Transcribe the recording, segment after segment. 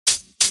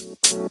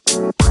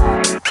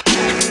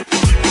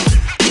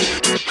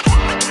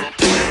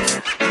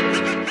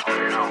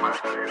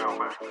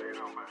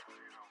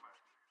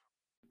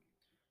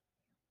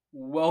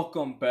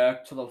Welcome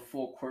back to the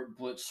Full Court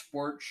Blitz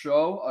Sports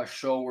Show, a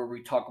show where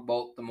we talk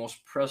about the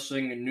most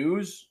pressing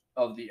news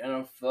of the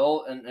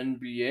NFL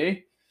and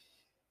NBA.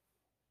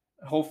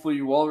 Hopefully,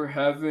 you all are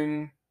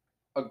having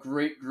a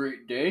great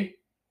day.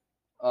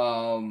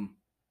 It's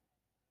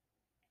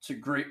a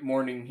great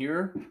morning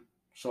here,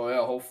 so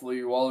yeah, hopefully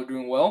you all are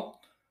doing well.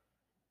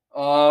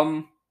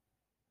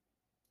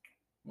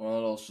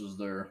 What else is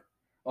there?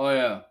 Oh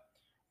yeah.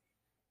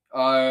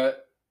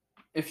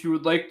 If you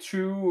would like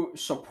to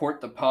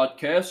support the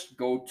podcast,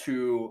 go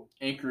to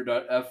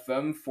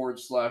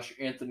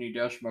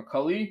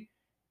anchor.fm/Anthony-McCulley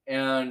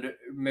and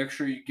make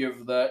sure you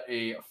give that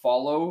a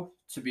follow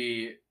to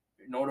be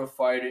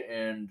notified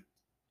and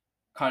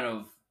kind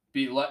of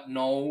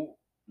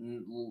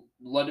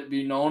let it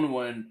be known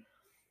when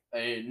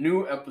a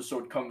new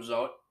episode comes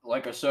out.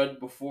 Like I said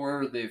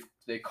before, they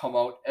come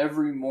out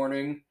every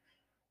morning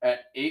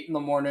at 8 in the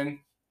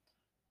morning.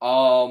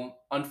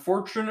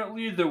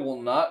 Unfortunately, there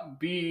will not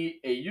be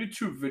a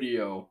YouTube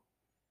video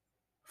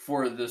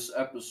for this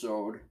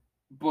episode,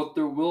 but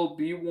there will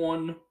be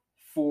one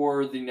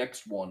for the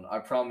next one. I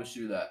promise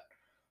you that.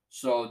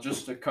 So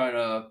just to kind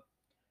of,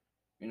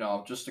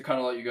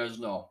 let you guys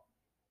know.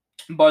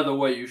 By the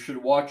way, you should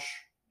watch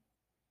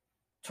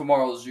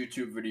tomorrow's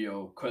YouTube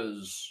video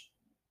because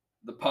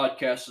the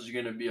podcast is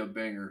going to be a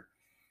banger.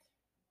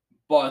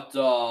 But,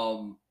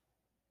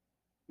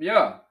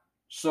 yeah.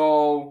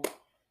 So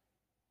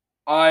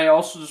I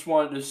also just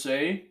wanted to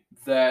say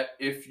that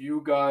if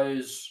you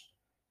guys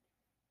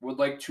would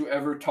like to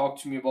ever talk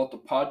to me about the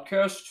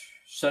podcast,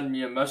 send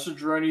me a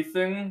message or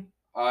anything.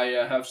 I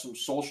have some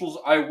socials.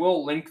 I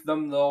will link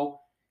them though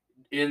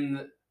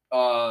in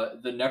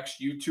the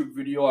next YouTube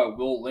video. I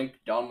will link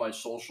down my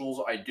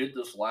socials. I did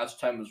this last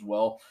time as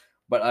well,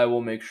 but I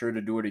will make sure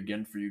to do it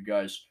again for you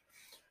guys.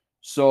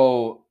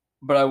 So,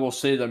 but I will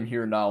say them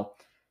here now.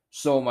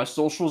 So my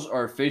socials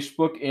are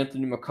Facebook,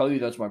 Anthony McCulley.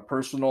 That's my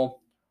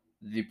personal.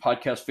 The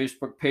podcast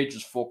Facebook page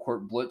is Full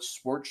Court Blitz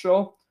Sports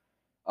Show.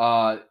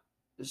 Instagram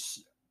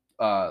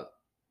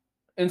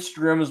is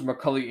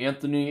McCulley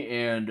Anthony,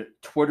 and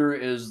Twitter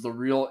is the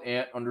real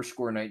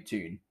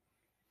ant_19.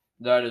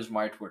 That is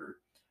my Twitter.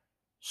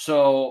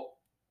 So,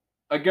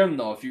 again,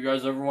 though, if you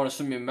guys ever want to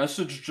send me a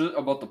message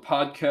about the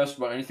podcast,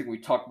 about anything we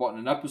talk about in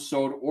an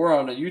episode or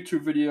on a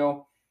YouTube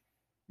video,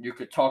 you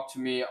could talk to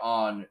me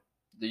on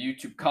the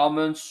YouTube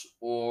comments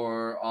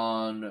or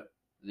on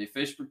the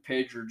Facebook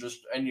page or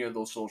just any of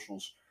those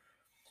socials.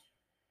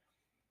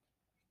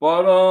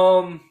 But,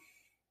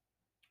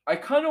 I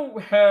kind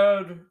of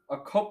had a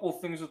couple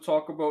things to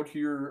talk about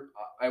here.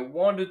 I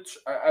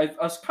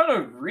was kind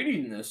of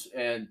reading this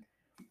and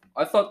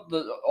I thought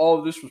that all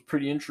of this was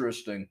pretty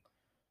interesting.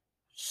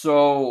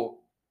 So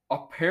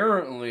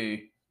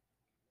apparently,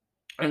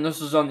 and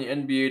this is on the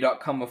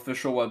NBA.com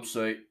official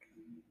website,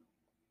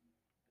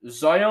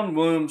 Zion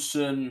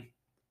Williamson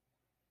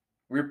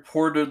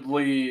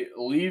reportedly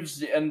leaves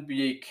the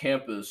NBA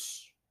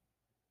campus,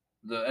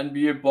 the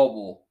NBA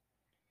bubble,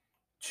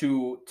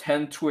 to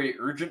tend to a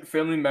urgent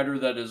family matter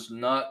that is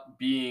not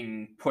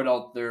being put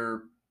out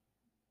there,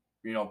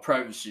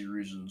 privacy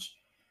reasons.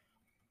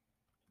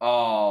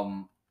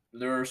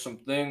 There are some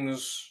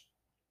things.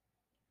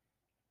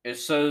 It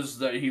says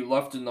that he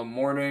left in the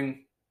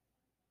morning.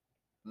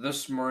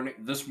 This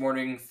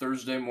morning,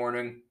 Thursday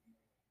morning,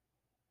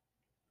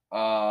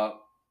 to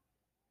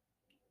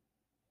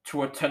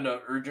attend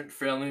an urgent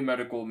family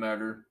medical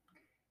matter.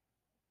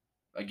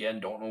 Again,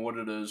 don't know what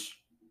it is.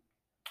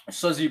 It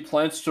says he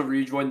plans to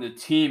rejoin the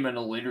team at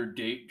a later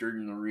date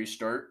during the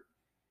restart.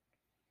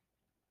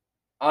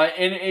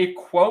 In a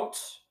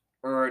quote,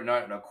 or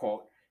not in a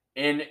quote,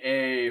 in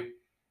a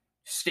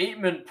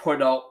statement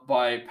put out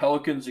by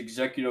Pelicans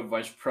Executive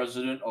Vice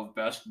President of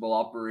Basketball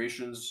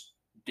Operations,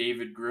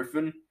 David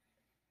Griffin,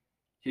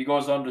 he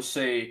goes on to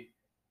say,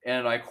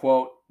 and I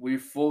quote, "We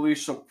fully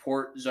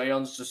support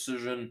Zion's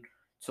decision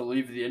to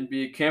leave the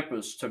NBA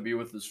campus to be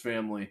with his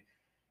family."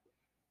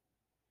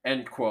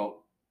 End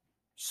quote,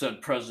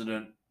 said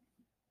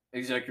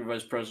Executive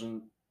Vice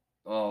President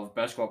of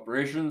Basketball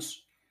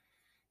Operations.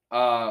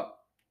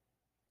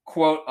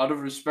 Quote, "Out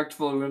of respect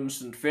for the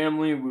Williamson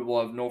family, we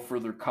will have no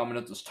further comment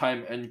at this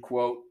time," end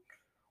quote.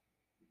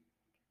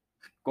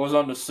 Goes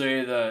on to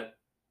say that,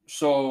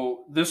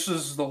 so this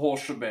is the whole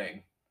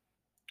shebang.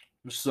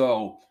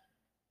 So,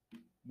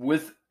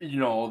 with,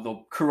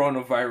 the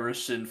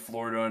coronavirus in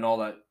Florida and all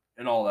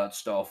that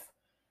stuff,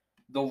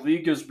 the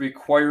league is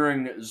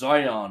requiring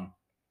Zion,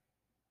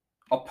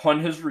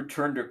 upon his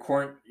return to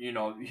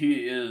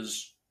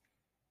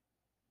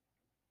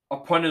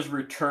upon his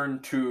return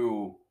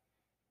to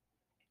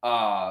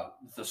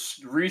the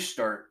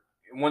restart,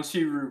 once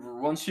he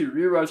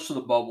re-arrives to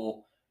the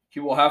bubble, he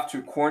will have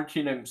to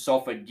quarantine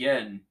himself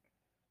again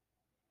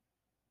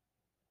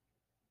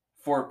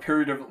for a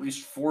period of at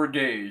least 4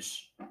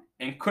 days,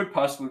 and could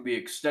possibly be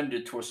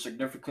extended to a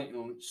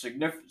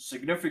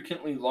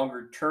significantly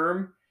longer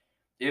term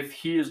if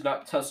he is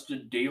not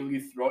tested daily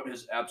throughout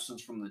his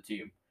absence from the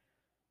team.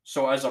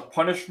 So as a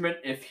punishment,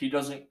 if he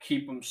doesn't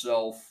keep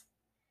himself,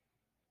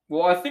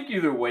 well, I think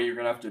either way you're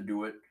gonna have to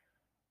do it.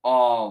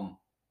 Um,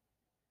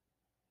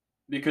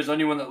 because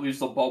anyone that leaves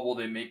the bubble,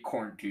 they make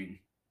quarantine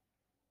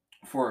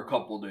for a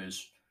couple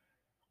days.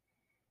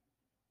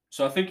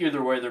 So I think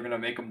either way they're gonna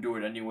make him do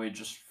it anyway,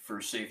 just for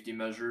safety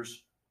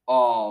measures.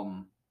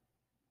 Um,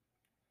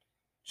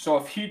 so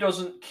if he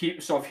doesn't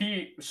keep,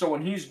 so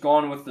when he's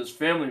gone with his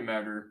family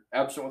matter,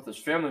 absent with his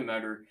family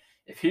matter,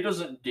 if he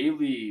doesn't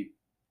daily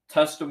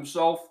test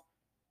himself,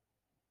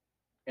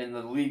 and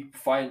the league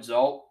finds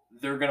out,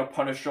 they're gonna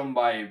punish him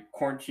by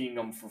quarantining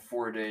him for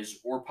 4 days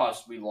or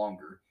possibly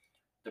longer,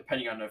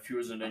 depending on if he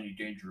was in any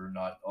danger or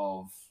not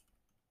of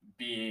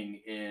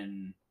being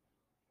in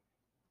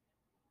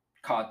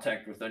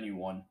contact with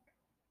anyone.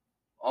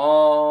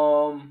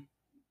 Um,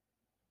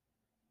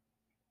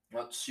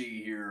 let's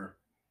see here.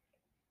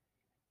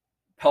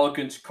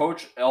 Pelicans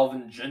coach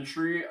Alvin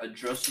Gentry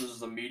addresses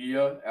the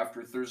media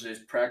after Thursday's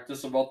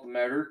practice about the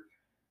matter,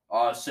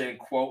 saying,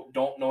 quote,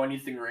 "Don't know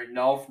anything right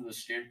now from the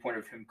standpoint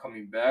of him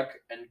coming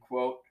back," end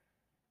quote.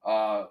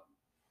 Uh,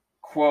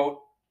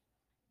 quote,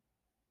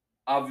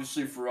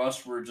 "Obviously for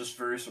us, we're just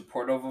very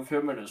supportive of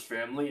him and his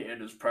family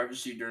and his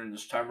privacy during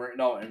this time right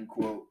now," end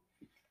quote.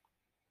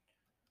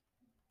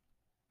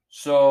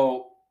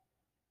 So,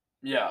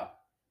 yeah,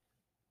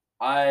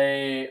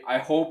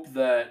 I hope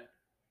that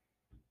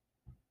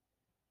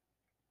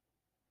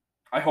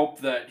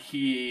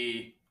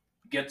he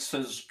gets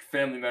his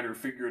family matter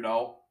figured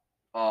out.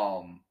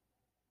 Um,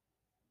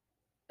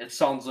 it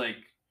sounds like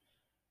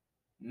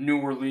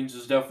New Orleans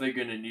is definitely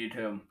going to need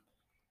him,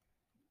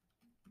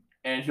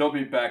 and he'll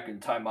be back in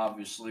time,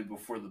 obviously,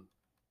 before the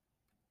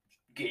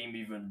game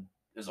even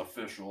is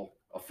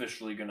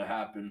officially going to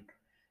happen.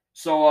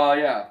 So,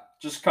 yeah,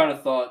 just kind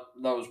of thought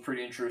that was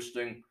pretty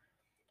interesting.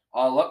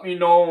 Let me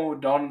know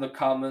down in the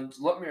comments.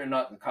 Let me, or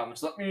not in the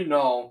comments. Let me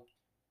know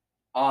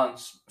on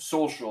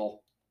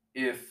social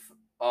if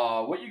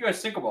what you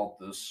guys think about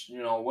this.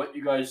 You know, what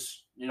you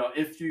guys,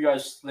 if you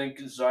guys think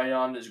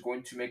Zion is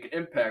going to make an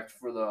impact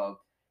for the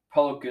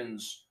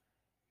Pelicans,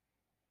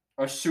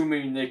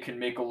 assuming they can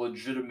make a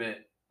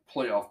legitimate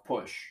playoff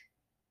push.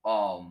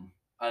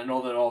 I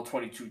know that all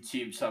 22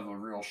 teams have a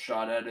real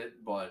shot at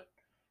it, but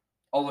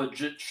a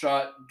legit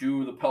shot,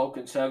 do the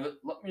Pelicans have it?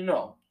 Let me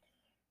know.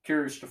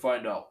 Curious to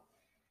find out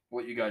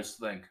what you guys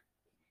think.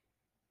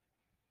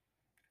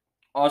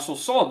 Also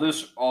saw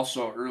this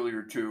also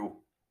earlier too.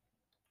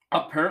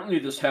 Apparently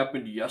this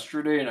happened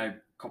yesterday, and I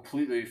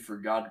completely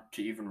forgot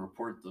to even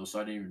report this. I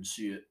didn't even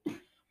see it.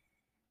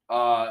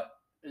 Uh,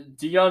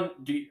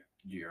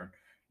 De'Aaron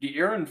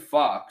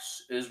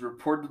Fox is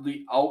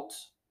reportedly out.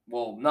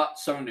 Well, not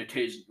 7 to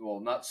 10 days.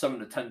 Well, not 7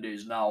 to 10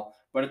 days now.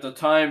 But at the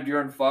time,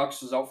 De'Aaron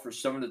Fox is out for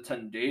 7 to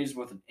 10 days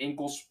with an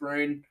ankle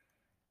sprain.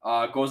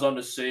 Goes on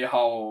to say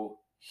how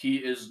he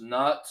is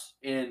not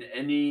in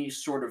any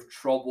sort of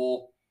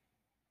trouble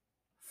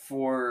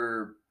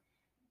for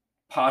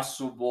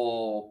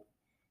possible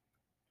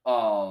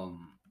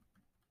um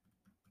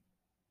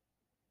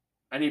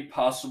any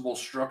possible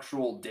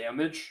structural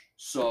damage.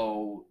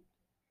 So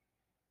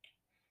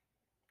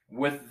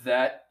with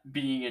that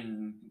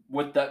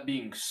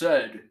being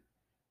said,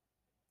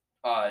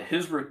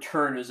 his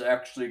return is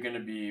actually going to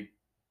be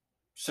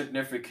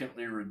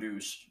significantly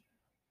reduced.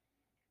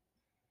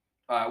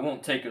 It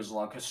won't take as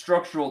long because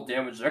structural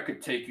damage that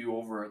could take you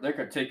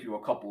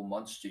a couple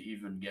months to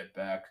even get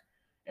back,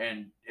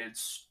 and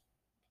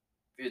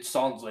it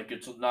sounds like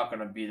it's not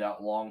going to be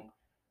that long.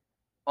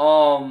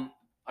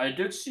 I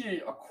did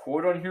see a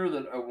quote on here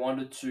that I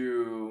wanted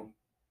to.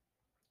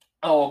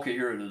 Oh, okay,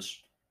 here it is.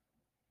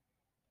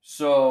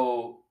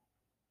 So,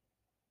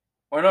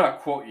 or not a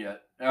quote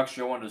yet.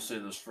 Actually, I wanted to say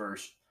this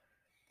first.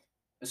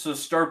 It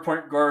says star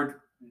point guard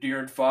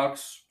De'Aaron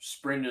Fox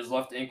sprained his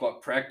left ankle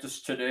at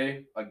practice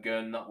today.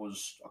 Again, that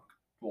was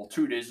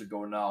 2 days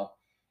ago now.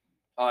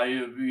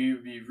 He'll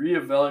be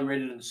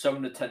reevaluated in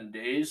 7 to 10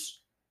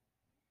 days.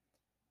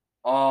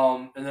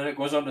 And then it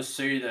goes on to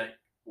say that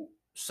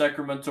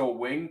Sacramento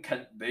wing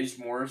Kent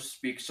Bazemore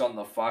speaks about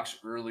the Fox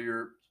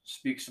earlier,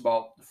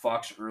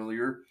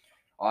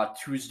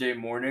 Tuesday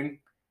morning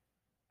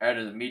at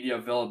a media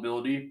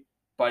availability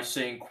by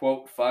saying,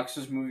 quote, "Fox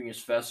is moving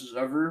as fast as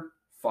ever.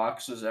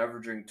 Fox is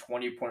averaging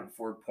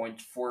 20.4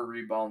 points, 4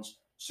 rebounds,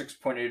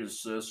 6.8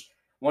 assists,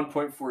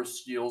 1.4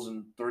 steals,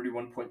 and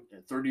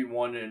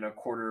 31 and a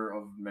quarter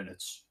of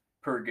minutes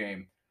per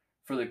game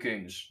for the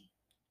Kings."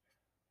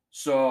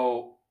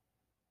 So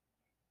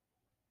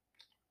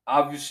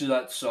obviously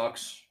that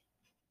sucks.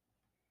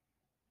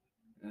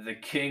 The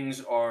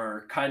Kings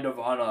are kind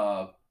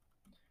of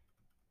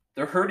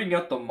they're hurting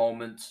at the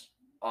moment.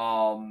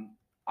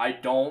 I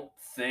don't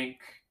think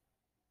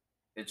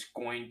it's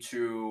going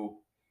to.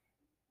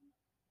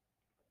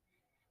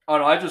 I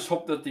don't know. I just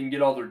hope that they can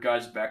get all their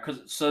guys back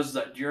because it says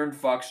that De'Aaron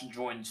Fox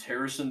joins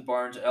Harrison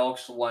Barnes,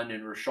 Alex Len,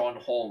 and Rashawn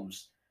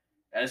Holmes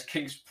as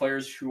Kings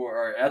players who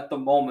are at the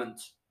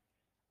moment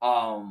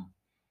um,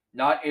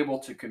 not able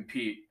to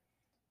compete.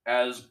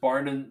 as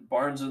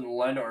Barnes and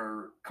Len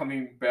are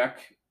coming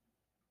back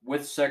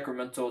with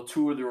Sacramento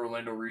to the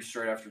Orlando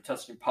restart after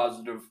testing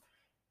positive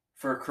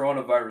for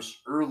coronavirus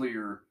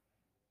earlier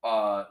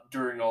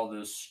during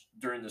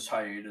this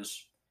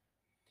hiatus.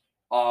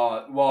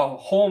 While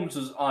Holmes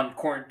is on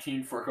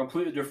quarantine for a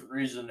completely different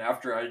reason.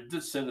 After I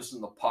did say this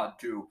in the pod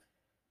too,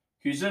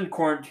 he's in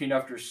quarantine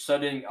after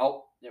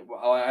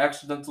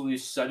accidentally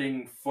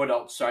setting foot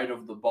outside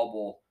of the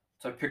bubble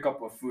to pick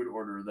up a food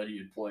order that he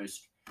had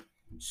placed.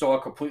 So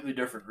a completely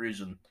different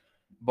reason,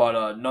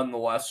 but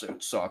nonetheless,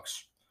 it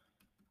sucks.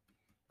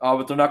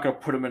 But they're not going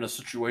to put him in a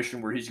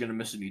situation where he's going to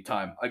miss any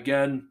time.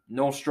 Again,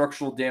 no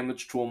structural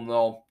damage to him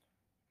though.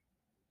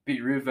 Be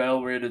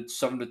reevaluated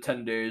 7 to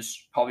 10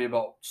 days, probably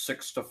about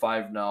 6 to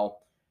 5 now.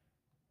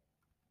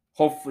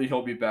 Hopefully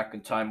he'll be back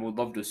in time. Would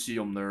love to see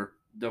him there.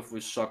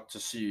 Definitely sucked to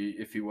see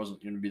if he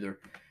wasn't going to be there.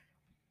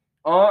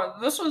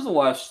 This was the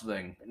last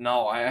thing.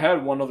 Now, I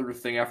had one other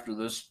thing after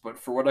this, but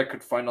for what I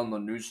could find on the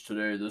news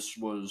today, this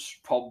was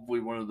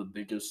probably one of the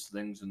biggest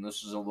things, and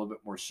this is a little bit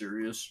more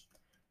serious.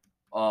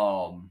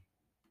 Um,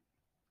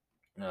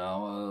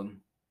 now,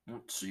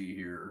 let's see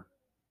here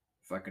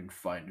if I can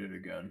find it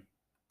again.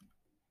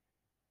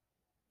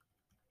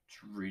 It's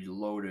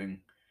reloading.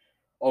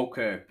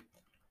 Okay.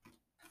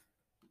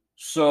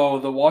 So,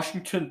 the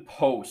Washington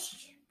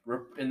Post,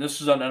 and this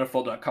is on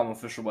NFL.com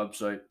official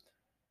website.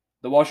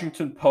 The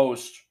Washington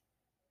Post.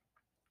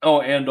 Oh,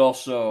 and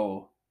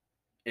also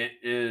it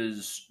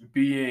is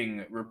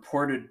being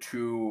reported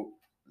to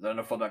the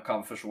NFL.com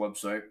official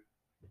website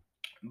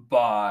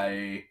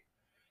by,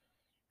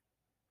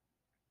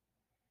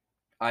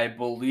 I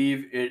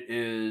believe it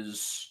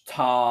is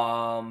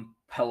Tom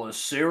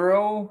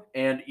Pelissero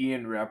and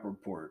Ian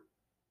Rappaport.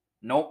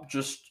 Nope,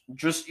 just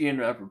Ian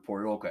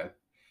Rappaport. Okay.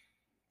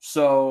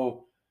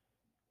 So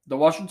the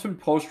Washington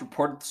Post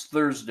reported this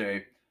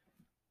Thursday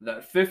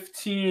that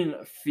 15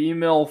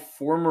 female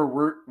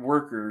former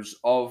workers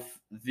of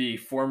the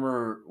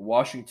former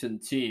Washington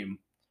team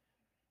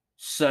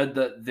said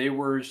that they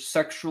were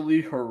sexually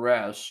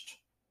harassed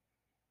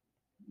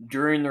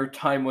during their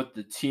time with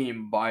the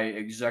team by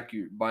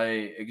executives,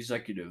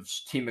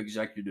 team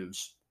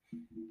executives.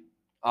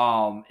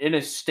 In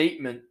a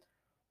statement,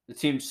 the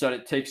team said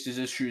it takes these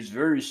issues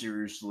very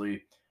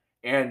seriously,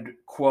 and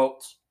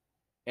quote,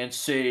 and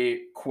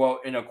say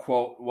quote in a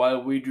quote,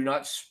 while we do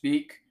not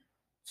speak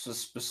to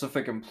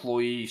specific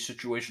employee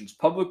situations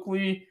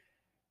publicly,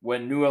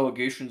 when new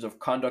allegations of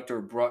conduct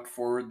are brought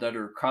forward that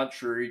are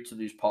contrary to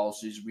these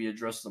policies, we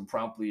address them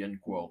promptly.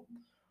 End quote.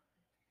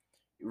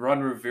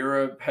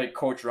 Head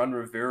coach Ron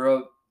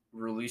Rivera,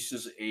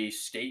 releases a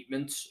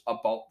statement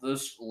about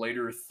this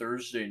later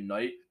Thursday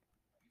night,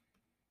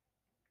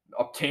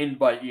 obtained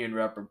by Ian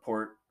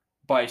Rappaport,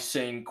 by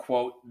saying,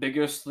 quote,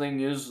 biggest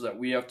thing is that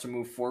we have to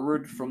move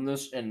forward from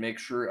this and make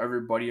sure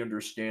everybody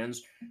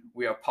understands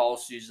we have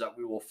policies that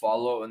we will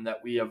follow and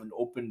that we have an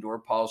open door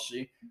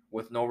policy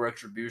with no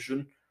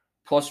retribution.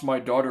 Plus, my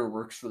daughter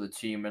works for the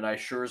team, and I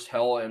sure as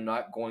hell am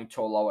not going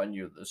to allow any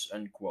of this,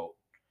 end quote.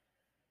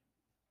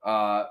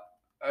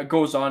 It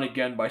goes on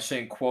again by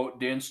saying, quote,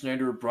 Dan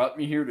Snyder brought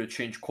me here to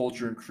change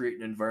culture and create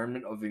an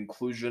environment of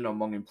inclusion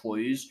among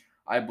employees.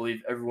 I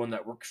believe everyone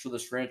that works for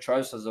this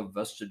franchise has a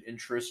vested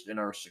interest in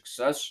our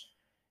success,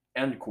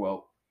 end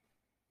quote.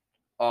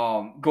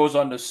 Goes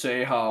on to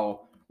say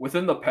how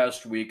within the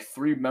past week,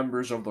 3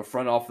 members of the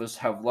front office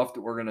have left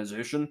the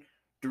organization.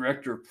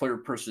 Director of Player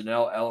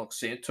Personnel Alex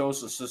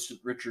Santos, Assistant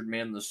Richard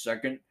Mann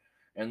II,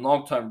 and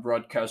longtime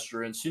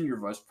broadcaster and Senior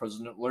Vice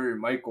President Larry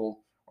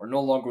Michael are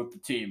no longer with the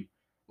team.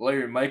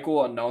 Larry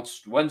Michael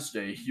announced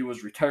Wednesday he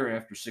was retiring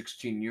after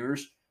 16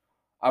 years.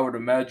 I would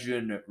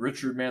imagine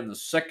Richard Mann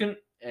II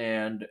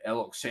and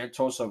Alex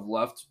Santos have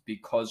left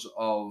because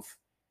of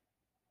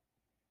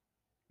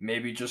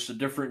maybe just a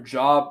different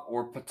job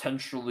or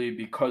potentially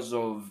because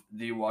of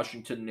the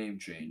Washington name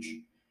change.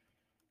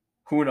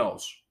 Who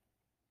knows?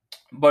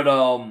 But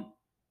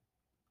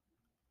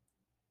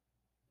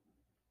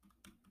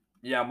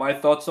yeah, my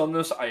thoughts on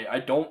this, I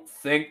don't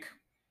think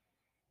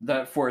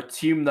that for a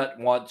team that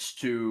wants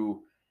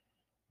to,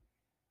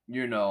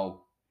 you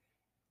know,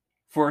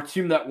 for a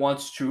team that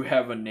wants to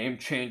have a name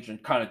change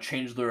and kind of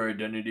change their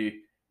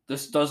identity,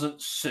 this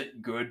doesn't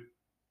sit good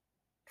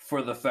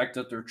for the fact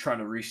that they're trying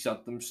to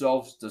reset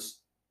themselves.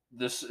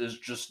 This is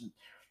just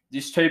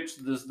this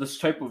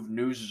type of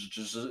news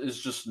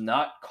is just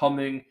not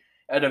coming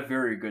at a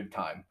very good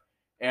time.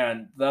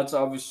 And that's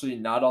obviously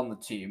not on the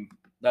team.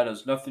 That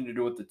has nothing to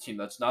do with the team.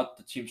 That's not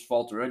the team's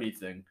fault or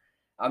anything.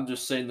 I'm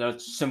just saying that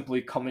it's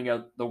simply coming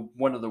at the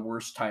one of the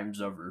worst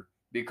times ever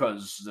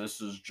because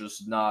this is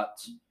just not,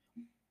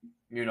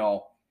 you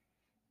know,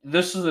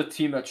 this is a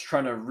team that's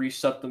trying to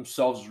reset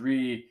themselves,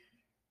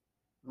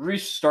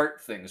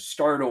 restart things,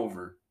 start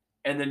over,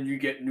 and then you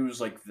get news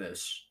like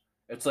this.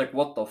 It's like,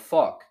 what the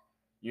fuck?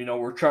 You know,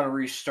 we're trying to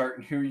restart,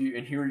 and here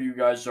you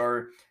guys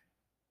are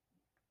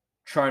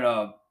trying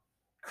to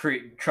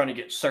trying to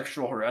get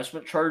sexual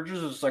harassment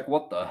charges. It's like,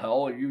 what the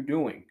hell are you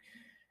doing?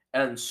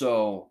 And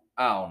so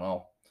I don't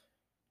know,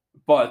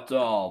 but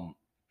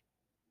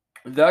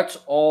that's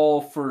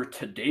all for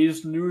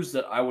today's news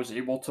that I was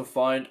able to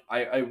find.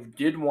 I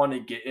did want to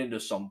get into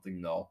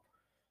something though.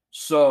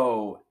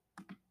 So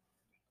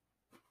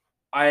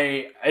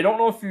I don't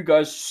know if you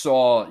guys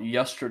saw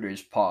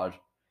yesterday's pod,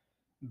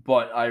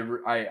 but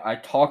I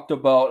talked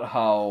about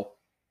how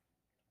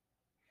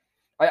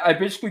I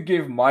basically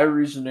gave my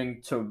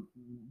reasoning to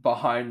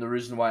behind the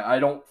reason why I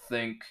don't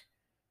think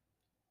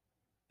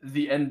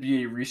the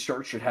NBA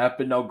restart should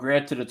happen. Now,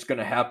 granted, it's going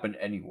to happen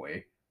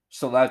anyway,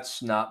 so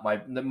that's not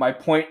my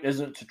point.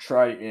 Isn't to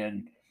try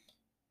and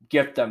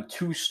get them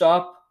to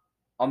stop.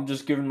 I'm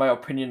just giving my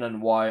opinion on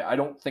why I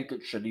don't think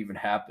it should even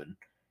happen.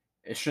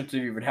 It shouldn't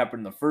have even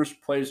happened in the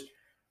first place.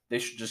 They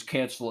should just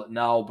cancel it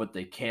now, but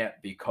they can't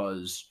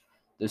because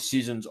the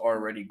season's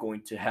already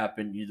going to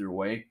happen either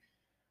way.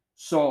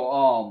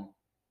 So,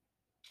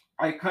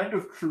 I kind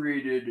of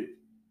created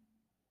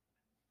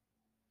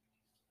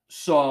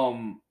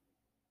some,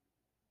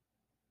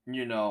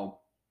 you know,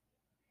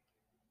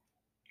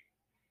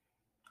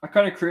 I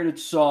kind of created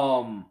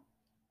some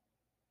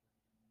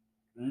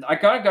I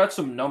kind of got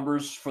some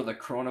numbers for the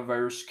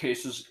coronavirus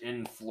cases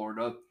in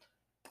Florida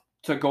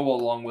to go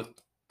along with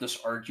this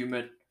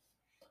argument.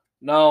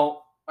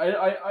 Now,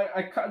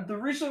 the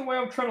reason why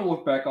I'm trying to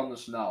look back on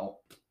this now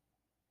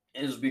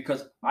is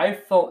because I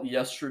felt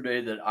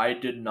yesterday that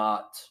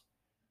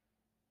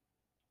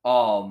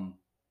um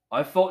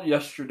I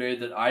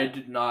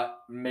did not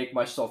make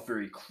myself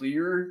very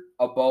clear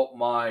about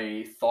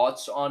my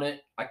thoughts on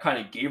it. I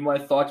kind of gave my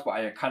thoughts, but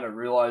I kind of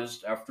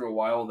realized after a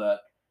while that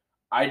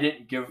I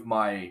didn't give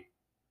my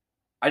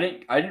I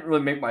didn't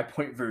really make my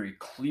point very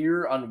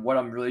clear on what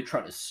I'm really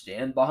trying to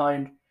stand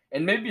behind.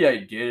 And maybe I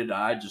did,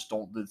 I just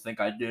don't think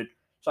I did.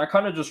 So I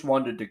kind of just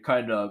wanted to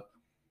kind of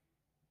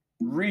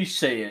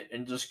re-say it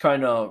and just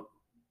kind of,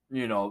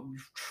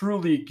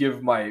 truly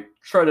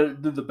try to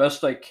do the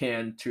best I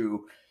can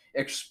to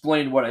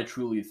explain what I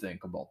truly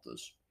think about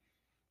this.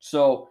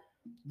 So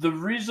the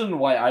reason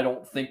why I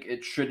don't think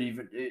it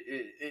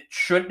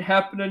shouldn't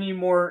happen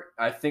anymore,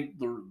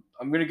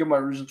 I'm gonna give my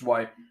reasons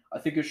why I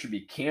think it should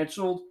be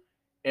canceled,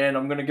 and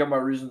I'm gonna give my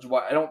reasons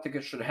why I don't think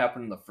it should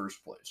happen in the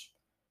first place.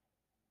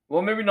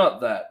 Well, maybe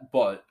not that,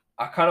 but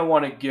I kind of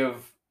want to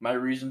give my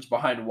reasons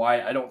behind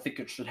why I don't think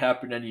it should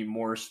happen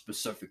anymore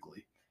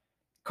specifically,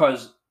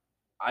 because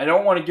I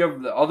don't want to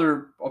give the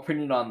other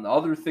opinion on the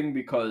other thing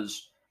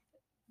because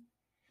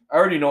I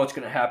already know it's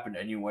gonna happen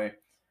anyway.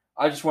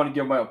 I just want to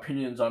give my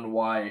opinions on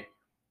why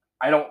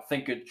I don't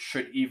think it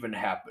should even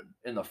happen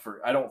in the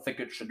first. I don't think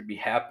it should be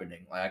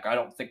happening. Like I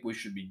don't think we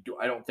should be.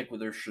 I don't think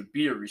there should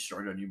be a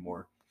restart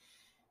anymore.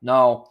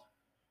 Now,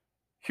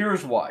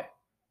 here's why.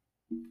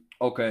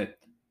 Okay,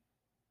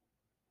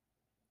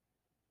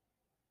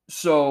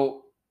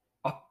 so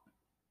uh,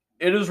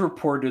 it is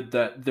reported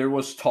that there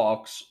was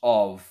talks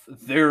of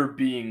there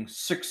being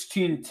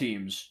 16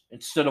 teams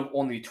instead of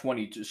only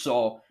 22.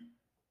 So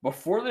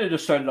before they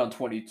decided on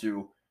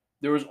 22,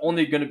 there was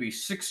only going to be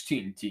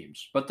 16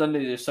 teams, but then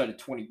they decided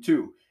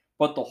 22.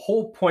 But the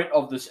whole point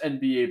of this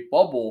NBA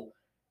bubble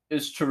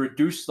is to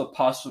reduce the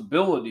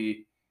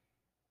possibility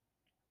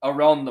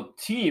around the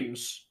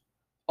teams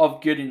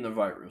of getting the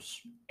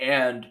virus.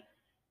 And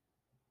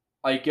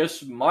I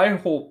guess my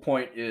whole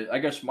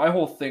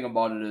thing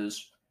about it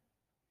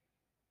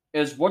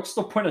is what's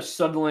the point of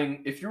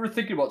settling if you were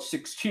thinking about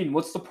 16,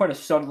 what's the point of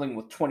settling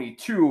with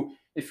 22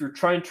 if you're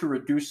trying to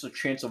reduce the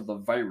chance of the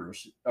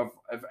virus of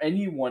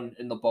anyone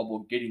in the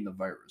bubble getting the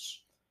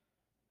virus?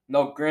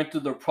 Now,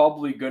 granted, they're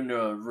probably going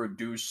to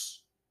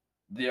reduce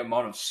the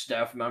amount of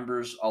staff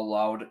members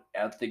allowed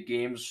at the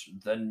games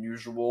than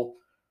usual,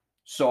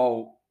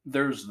 so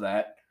there's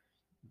that.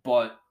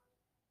 But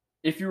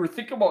if you were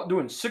thinking about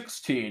doing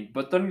 16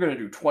 but then going to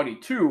do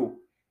 22,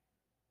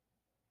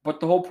 but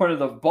the whole point of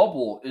the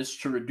bubble is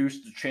to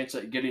reduce the chance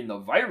at getting the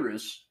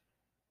virus,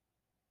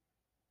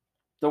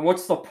 then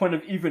what's the point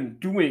of even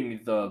doing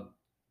the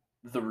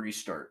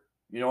restart?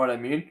 You know what I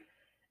mean?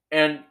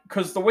 And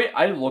because the way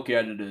I look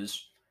at it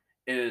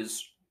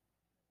is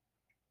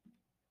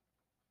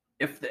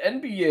if the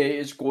NBA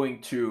is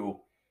going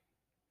to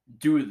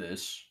do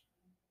this,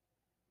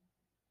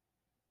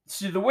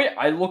 see the way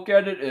I look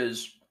at it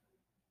is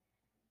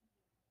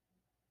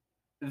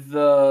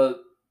the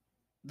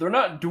they're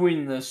not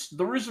doing this.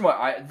 The reason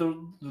why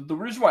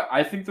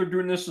I think they're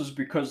doing this is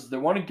because they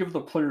want to give the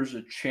players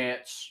a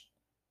chance.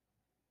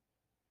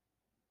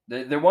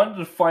 They wanted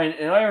to find,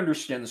 and I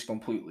understand this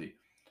completely.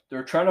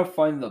 They're trying to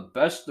find the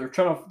best. They were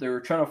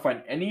trying to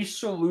find any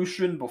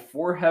solution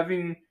before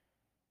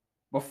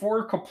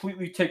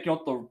completely taking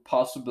out the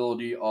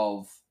possibility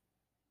of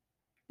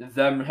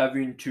them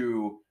having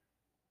to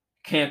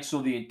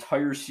cancel the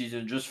entire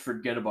season, just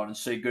forget about it and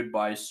say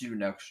goodbye, see you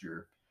next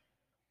year.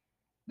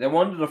 They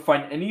wanted to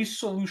find any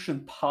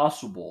solution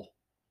possible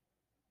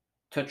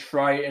to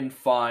try and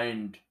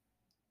find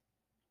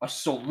a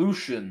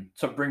solution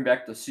to bring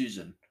back the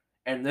season.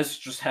 And this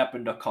just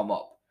happened to come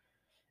up.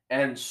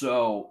 And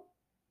so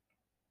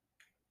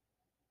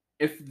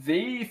if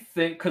they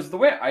think, because the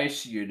way I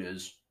see it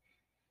is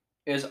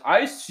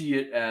I see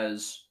it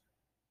as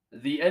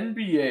the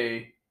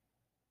NBA.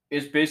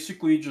 is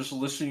basically just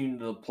listening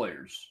to the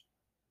players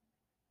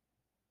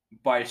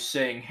by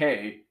saying,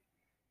 "Hey,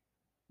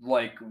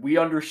 like we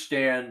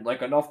understand."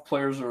 Like enough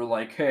players are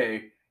like,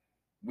 "Hey,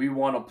 we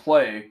want to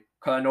play."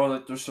 Because I know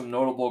that there's some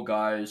notable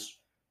guys.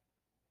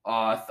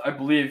 I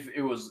believe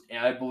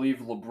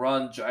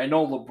LeBron. I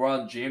know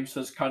LeBron James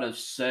has kind of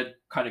said,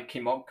 kind of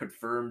came out,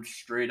 confirmed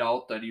straight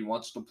out that he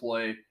wants to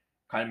play.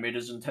 Kind of made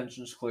his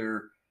intentions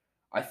clear.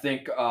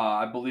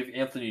 I believe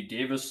Anthony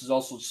Davis has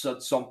also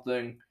said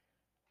something.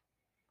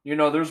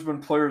 There's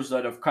been players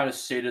that have kind of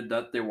stated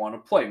that they want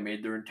to play,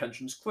 made their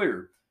intentions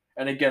clear.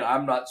 And again,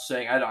 I'm not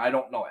saying I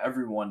don't know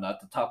everyone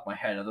at the top of my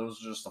head.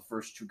 Those are just the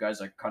first two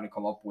guys I kind of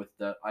come up with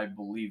that I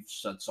believe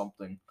said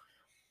something.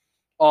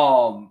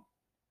 Um,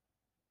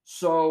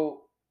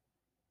 so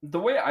the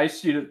way I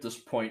see it at this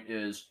point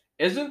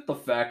isn't the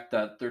fact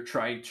that they're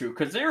trying to,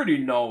 because they already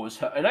know,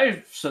 and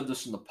I've said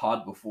this in the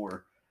pod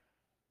before,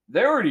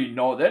 they already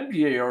know, the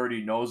NBA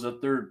already knows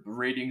that their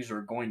ratings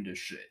are going to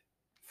shit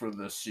for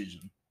this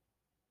season.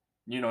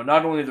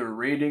 Not only their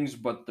ratings,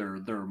 but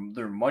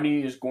their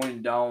money is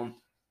going down.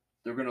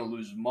 They're going to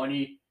lose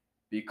money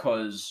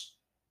because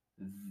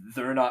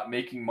they're not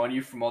making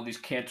money from all these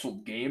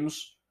canceled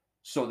games.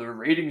 So their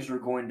ratings are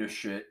going to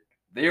shit.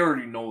 They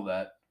already know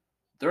that.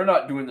 They're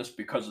not doing this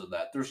because of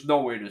that. There's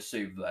no way to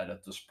save that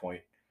at this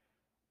point.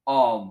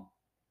 Um,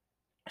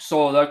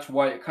 so that's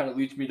why it kind of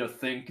leads me to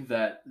think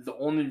that the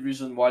only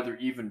reason why they're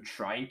even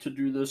trying to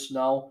do this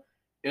now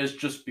is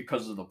just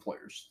because of the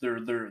players.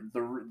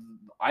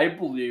 I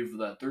believe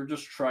that they're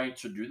just trying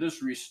to do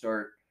this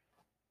restart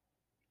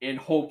in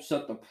hopes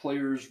that the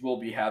players will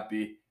be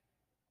happy.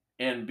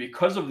 And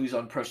because of these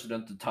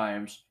unprecedented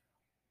times,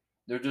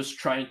 they're just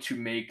trying to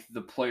make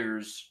the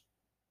players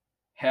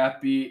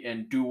happy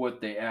and do what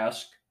they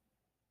ask.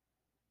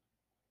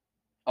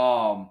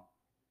 Um,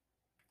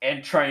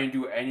 and try and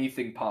do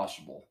anything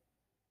possible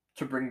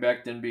to bring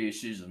back the NBA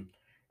season.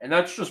 And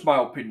that's just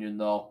my opinion,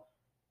 though.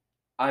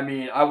 I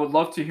mean, I would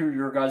love to hear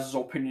your guys'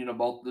 opinion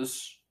about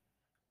this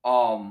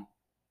um,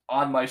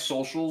 on my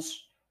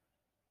socials.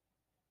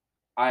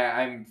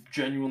 I'm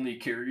genuinely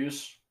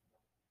curious.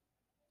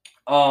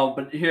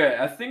 But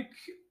yeah,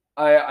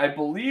 I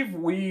believe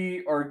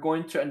we are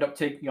going to end up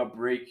taking a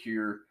break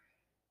here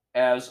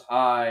as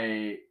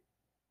I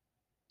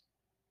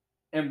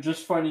am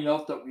just finding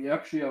out that we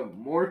actually have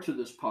more to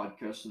this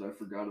podcast that I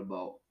forgot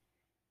about.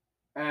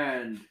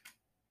 And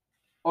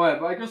oh yeah,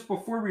 but I guess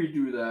before we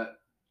do that,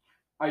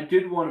 I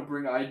did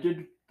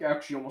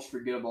actually almost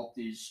forget about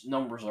these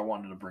numbers I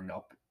wanted to bring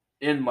up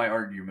in my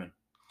argument.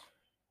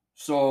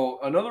 So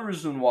another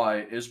reason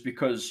why is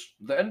because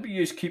the NBA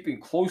is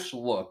keeping close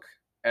look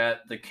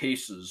at the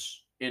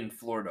cases in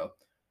Florida.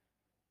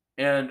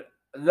 And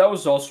that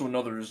was also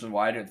another reason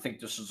why I didn't think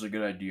this is a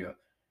good idea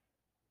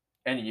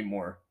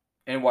anymore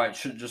and why it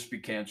should just be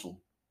canceled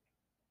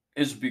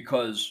is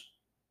because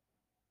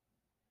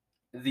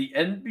the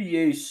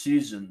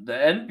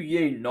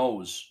NBA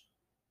knows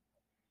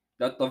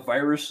that the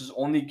virus is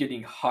only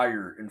getting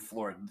higher in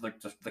Florida. Like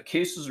the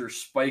cases are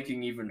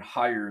spiking even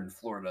higher in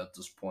Florida at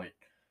this point.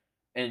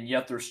 And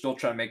yet they're still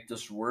trying to make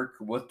this work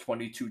with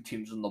 22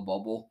 teams in the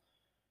bubble.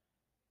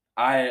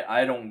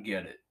 I don't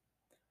get it.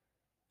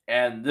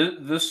 And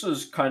this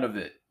is kind of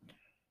it.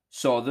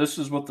 So this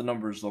is what the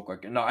numbers look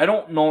like. Now I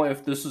don't know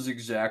if this is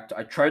exact.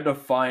 I tried to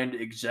find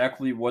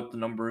exactly what the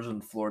numbers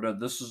in Florida.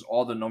 This is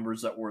all the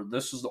numbers that were.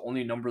 This is the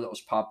only number that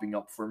was popping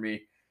up for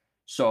me.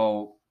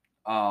 So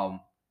um,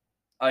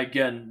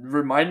 again,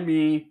 remind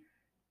me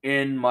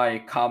in my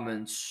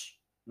comments.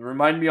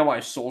 Remind me on my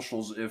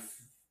socials if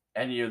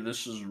any of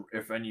this is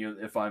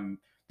if I'm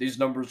these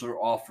numbers are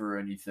off or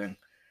anything.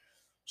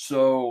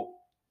 So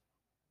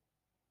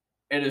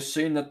it is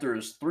saying that there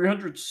is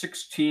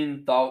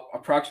 316,000,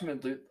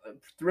 approximately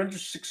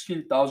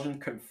 316,000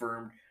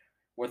 confirmed,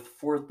 with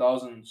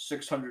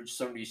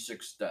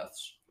 4,676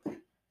 deaths.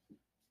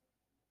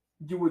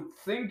 You would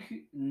think,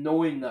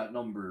 knowing that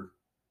number,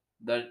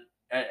 that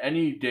at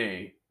any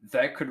day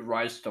that could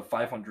rise to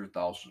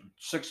 500,000,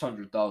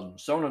 600,000,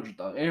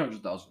 700,000,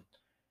 800,000.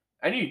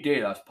 Any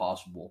day that's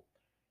possible.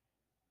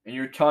 And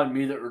you're telling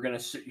me that we're going to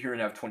sit here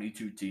and have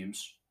 22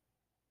 teams?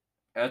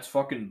 That's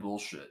fucking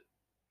bullshit.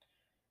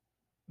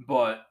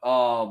 But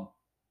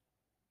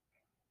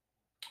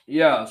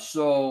yeah,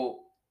 so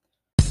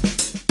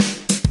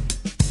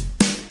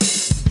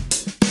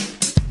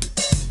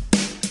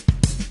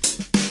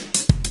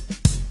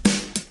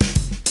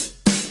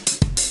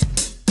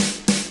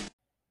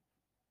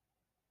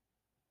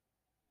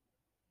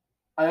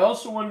I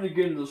also wanted to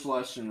get into this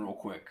last thing real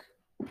quick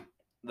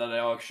that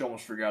I actually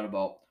almost forgot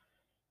about.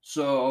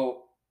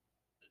 So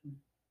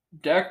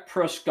Dak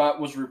Prescott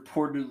was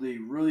reportedly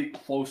really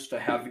close to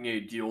having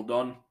a deal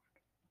done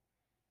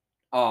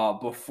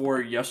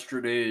before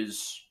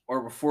yesterday's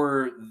or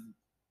before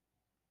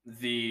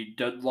the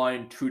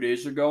deadline 2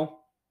 days ago.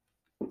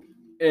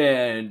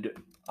 And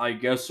I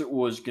guess it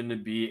was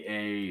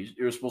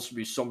supposed to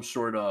be some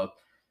sort of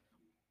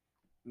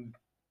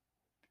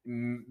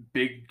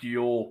big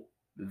deal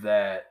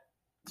that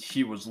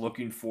he was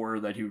looking for,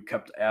 that he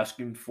kept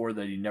asking for,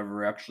 that he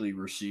never actually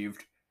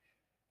received.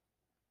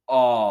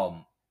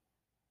 Um,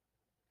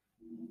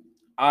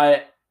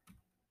 I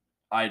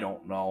I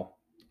don't know.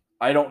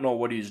 I don't know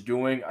what he's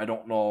doing. I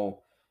don't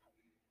know.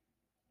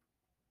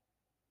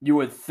 You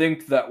would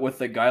think that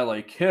with a guy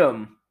like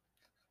him,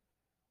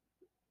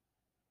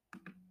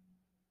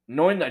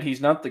 knowing that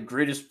he's not the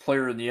greatest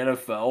player in the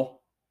NFL,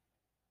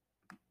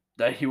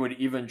 that he would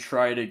even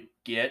try to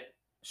get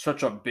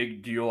such a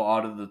big deal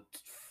out of the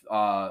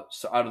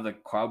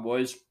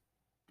Cowboys,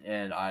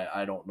 and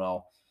I don't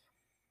know.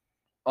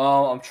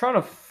 I'm trying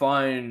to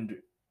find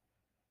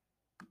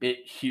it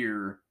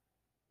here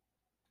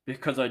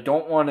because I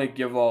don't want to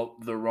give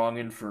out the wrong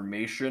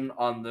information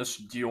on this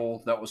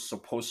deal that was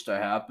supposed to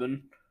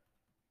happen.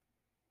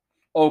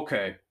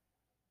 Okay,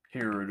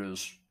 here it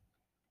is.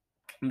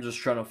 I'm just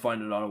trying to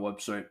find it on a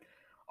website.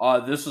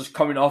 This is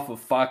coming off of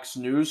Fox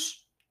News.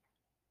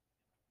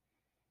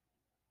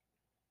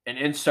 An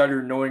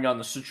insider knowing on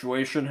the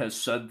situation has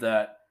said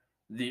that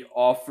the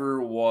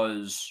offer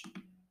was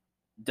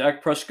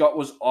Dak Prescott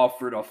was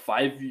offered a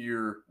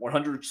 5-year,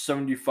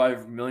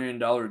 $175 million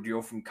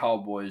deal from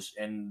Cowboys,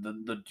 and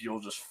the deal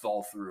just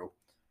fell through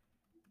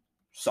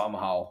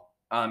somehow.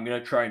 I'm going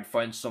to try and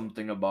find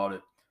something about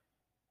it.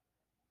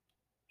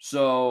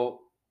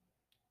 So,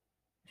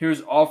 he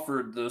was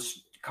offered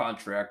this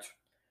contract,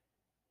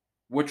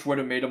 which would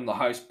have made him the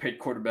highest paid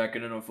quarterback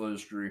in NFL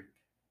history.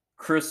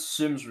 Chris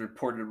Sims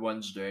reported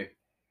Wednesday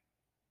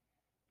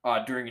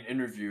during an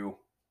interview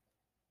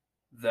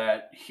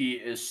that he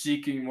is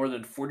seeking more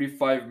than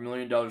 $45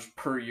 million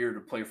per year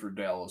to play for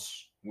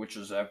Dallas, which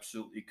is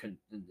absolutely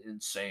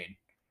insane.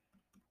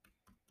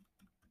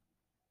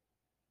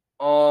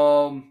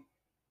 Kind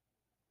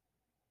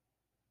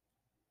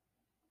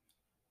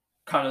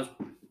of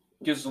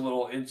gives a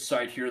little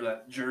insight here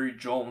that Jerry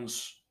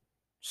Jones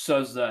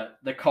says that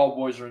the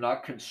Cowboys are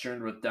not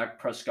concerned with Dak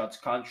Prescott's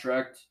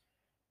contract.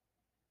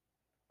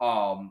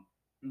 Um,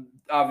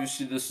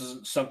 Obviously, this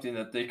isn't something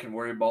that they can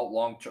worry about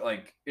long term.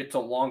 Like, it's a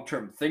long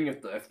term thing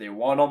if they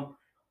want him,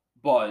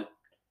 but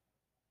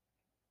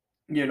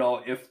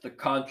if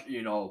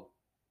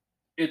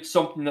it's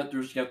something that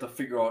there's gonna have to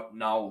figure out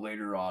now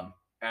later on,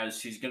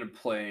 as he's gonna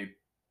play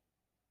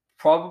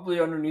probably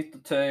underneath the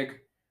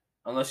tag,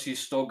 unless he's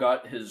still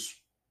got his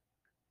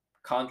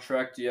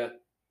contract yet.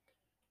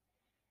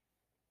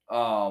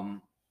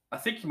 I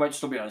think he might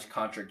still be on his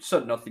contract. He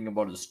said nothing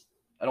about his.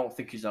 I don't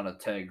think he's on a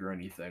tag or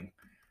anything.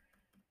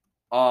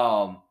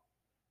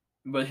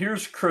 But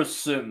here's Chris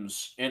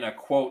Sims in a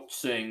quote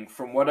saying,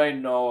 "From what I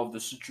know of the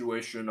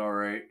situation, all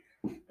right,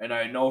 and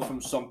I know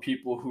from some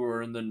people who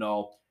are in the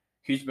know,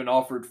 he's been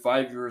offered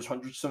 5 years,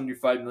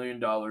 $175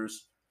 million.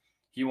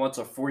 He wants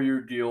a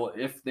 4-year deal.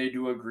 If they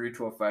do agree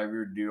to a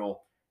 5-year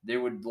deal, they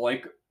would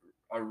like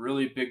a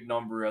really big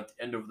number at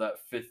the end of that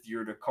 5th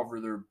year to cover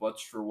their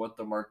butts for what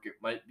the market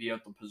might be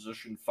at the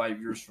position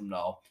 5 years from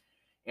now.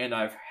 And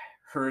I've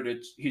heard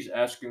he's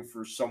asking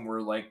for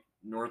somewhere like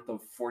north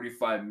of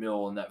 45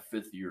 mil in that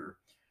 5th year."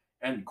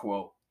 End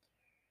quote.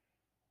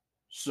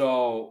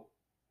 So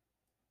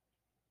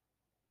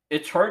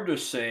it's hard to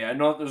say. I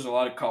know there's a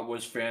lot of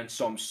Cowboys fans,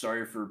 so I'm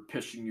sorry for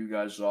pissing you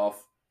guys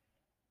off.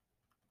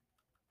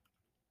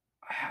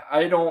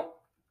 I don't.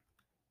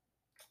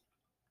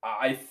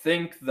 I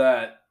think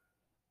that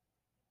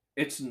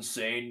it's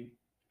insane.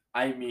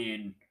 I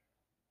mean,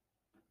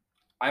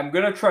 I'm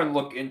gonna try and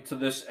look into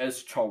this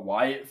as to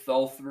why it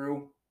fell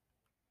through.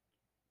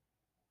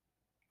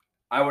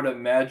 I would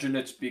imagine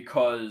it's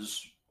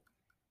because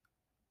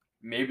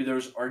maybe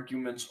there's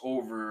arguments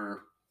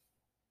over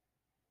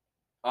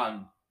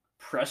on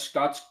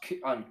Prescott's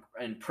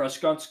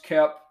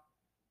cap,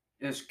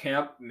 his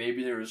camp.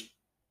 Maybe there's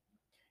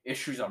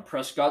issues on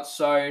Prescott's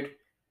side.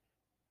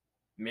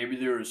 Maybe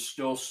there is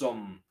still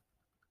some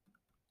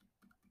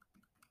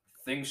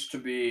things to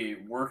be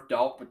worked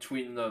out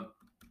between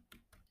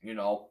you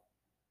know,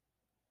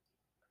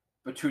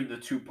 between the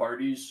two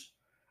parties.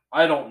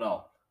 I don't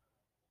know.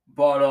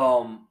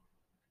 But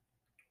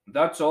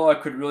that's all I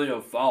could really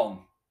have found.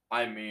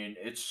 I mean,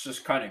 it's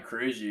just kind of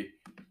crazy.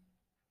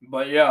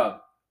 But yeah,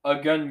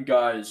 again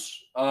guys,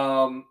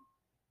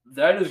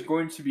 that is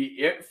going to be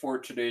it for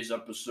today's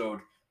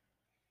episode.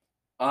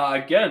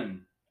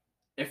 Again,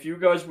 if you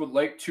guys would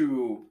like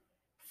to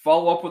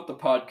follow up with the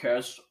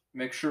podcast,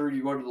 make sure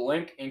you go to the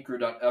link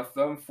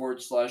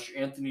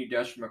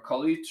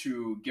anchor.fm/Anthony-McCulley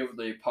to give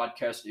the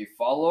podcast a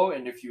follow.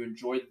 And if you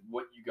enjoyed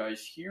what you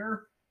guys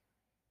hear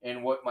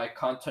and what my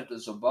content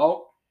is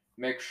about,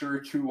 make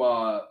sure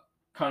to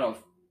kind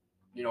of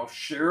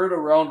share it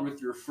around with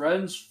your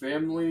friends,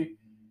 family,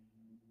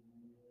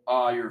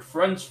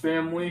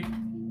 family.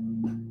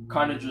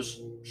 Kind of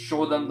just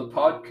show them the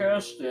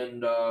podcast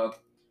and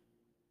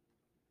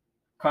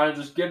kind of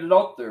just get it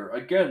out there.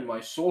 Again, my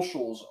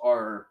socials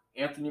are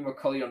Anthony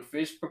McCulley on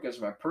Facebook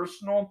as my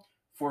personal,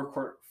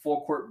 Full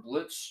Court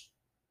Blitz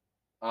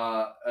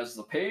as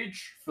the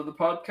page for the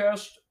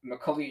podcast,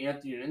 McCulley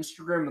Anthony on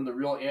Instagram, and the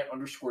real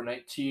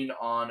Ant_19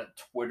 on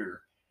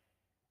Twitter.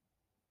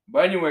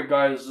 But anyway,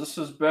 guys, this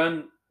has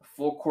been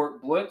full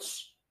court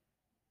blitz,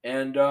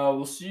 and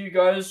we'll see you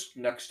guys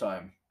next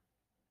time.